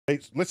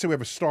let's say we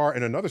have a star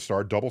and another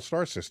star, double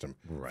star system.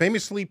 Right.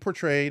 Famously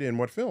portrayed in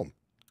what film?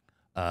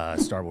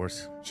 Star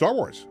Wars. Star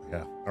Wars.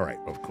 Yeah. All right.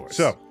 Of course.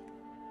 So,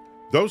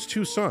 those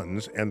two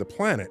suns and the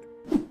planet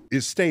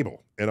is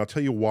stable, and I'll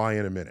tell you why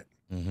in a minute.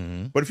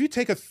 But if you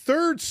take a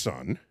third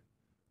sun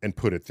and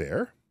put it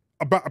there,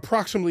 about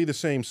approximately the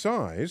same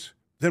size,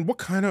 then what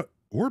kind of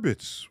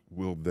orbits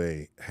will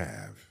they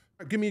have?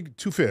 Give me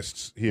two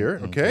fists here,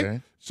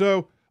 okay?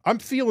 So I'm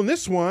feeling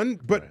this one,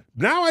 but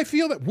now I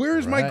feel that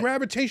where's my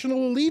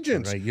gravitational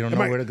allegiance? You don't know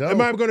where to go.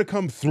 Am I going to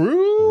come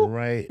through?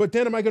 Right. But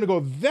then am I going to go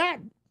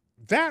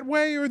that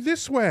way or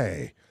this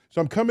way? So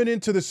I'm coming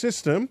into the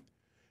system.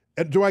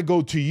 And do I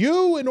go to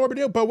you in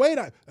orbit? But wait,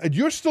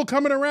 you're still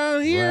coming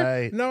around here?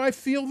 Right. Now I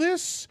feel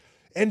this.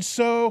 And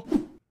so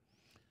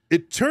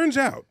it turns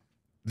out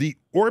the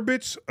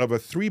orbits of a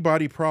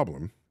three-body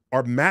problem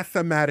are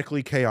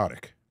mathematically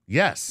chaotic.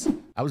 Yes.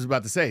 I was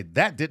about to say,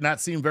 that did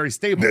not seem very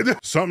stable.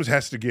 Something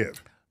has to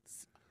give.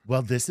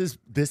 Well, this is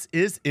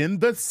in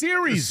the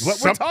series.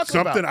 What we're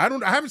talking about.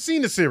 I haven't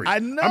seen the series. I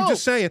know. I'm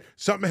just saying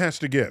something has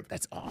to give.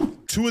 That's all.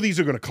 Two of these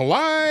are going to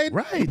collide.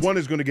 Right. One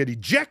is going to get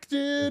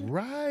ejected.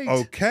 Right.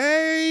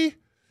 Okay.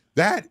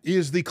 That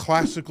is the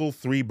classical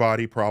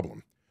three-body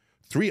problem.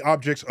 Three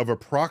objects of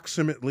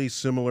approximately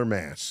similar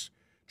mass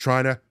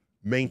trying to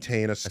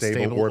maintain a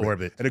stable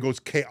orbit. And it goes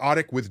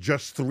chaotic with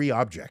just three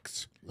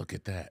objects. Look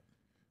at that.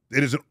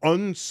 It is an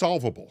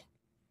unsolvable.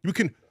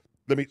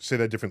 Let me say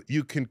that differently.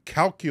 You can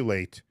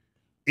calculate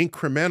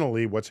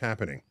incrementally what's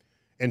happening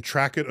and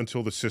track it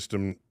until the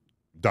system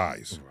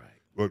dies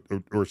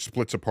or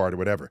splits apart or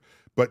whatever.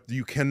 But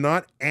you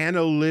cannot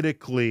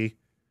analytically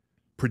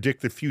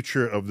predict the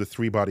future of the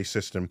three-body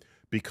system,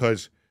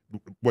 because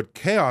what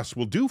chaos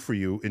will do for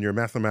you in your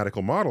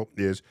mathematical model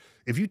is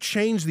if you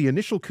change the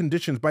initial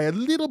conditions by a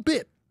little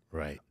bit,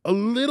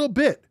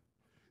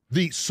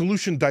 the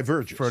solution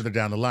diverges. Further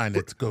down the line,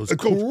 it goes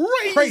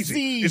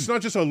crazy. It's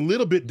not just a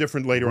little bit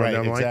different later on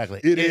down the line. Exactly.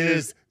 It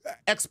is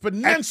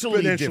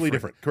exponentially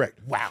different.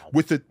 Correct. Wow.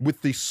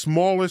 With the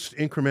smallest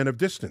increment of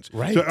distance.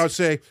 Right. So I'll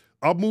say,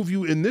 I'll move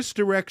you in this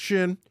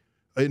direction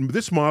in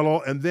this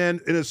model, and then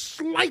in a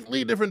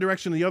slightly different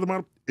direction in the other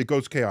model, it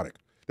goes chaotic.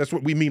 That's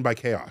what we mean by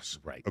chaos.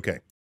 Right. Okay.